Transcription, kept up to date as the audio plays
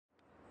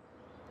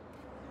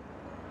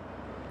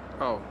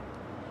Oh.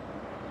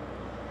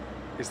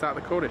 Is that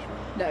the Cornishman?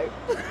 No.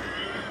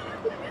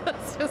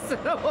 That's just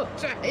a normal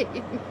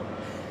train.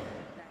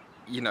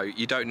 You know,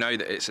 you don't know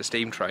that it's a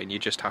steam train, you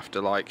just have to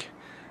like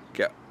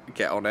get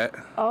on it.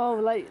 Oh,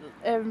 like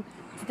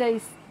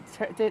today's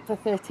the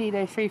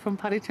 1303 from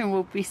Paddington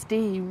will be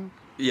steam.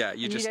 Yeah,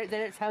 they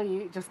don't tell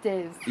you, it just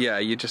is. Yeah,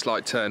 you just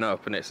like turn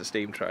up and it's a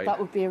steam train. That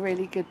would be a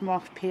really good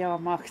PR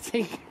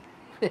marketing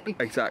thing.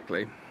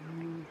 Exactly.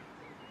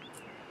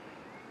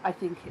 I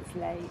think it's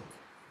late.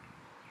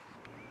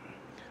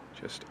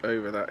 Just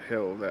over that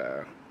hill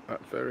there,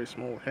 that very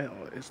small hill,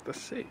 is the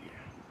sea.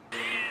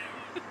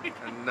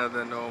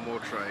 Another normal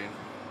train.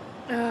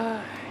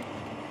 That's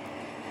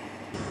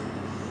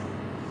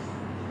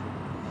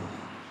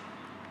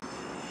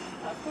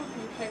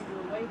probably a train we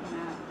were waving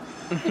at.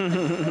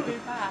 We'll be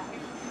back.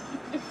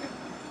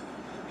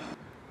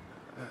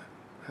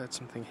 Heard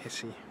something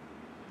hissy.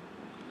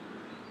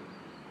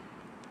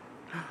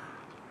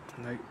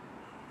 No,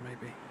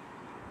 maybe.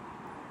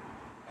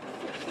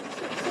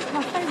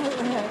 My favourite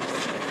words.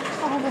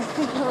 Oh, they're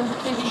so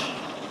lovely.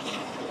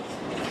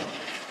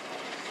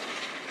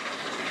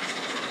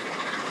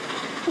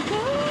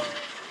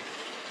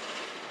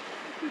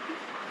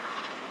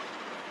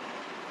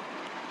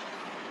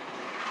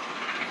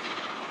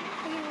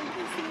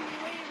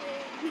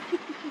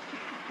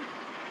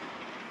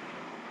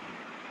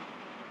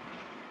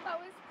 That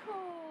was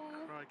cool.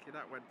 Crikey,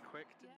 that went quick.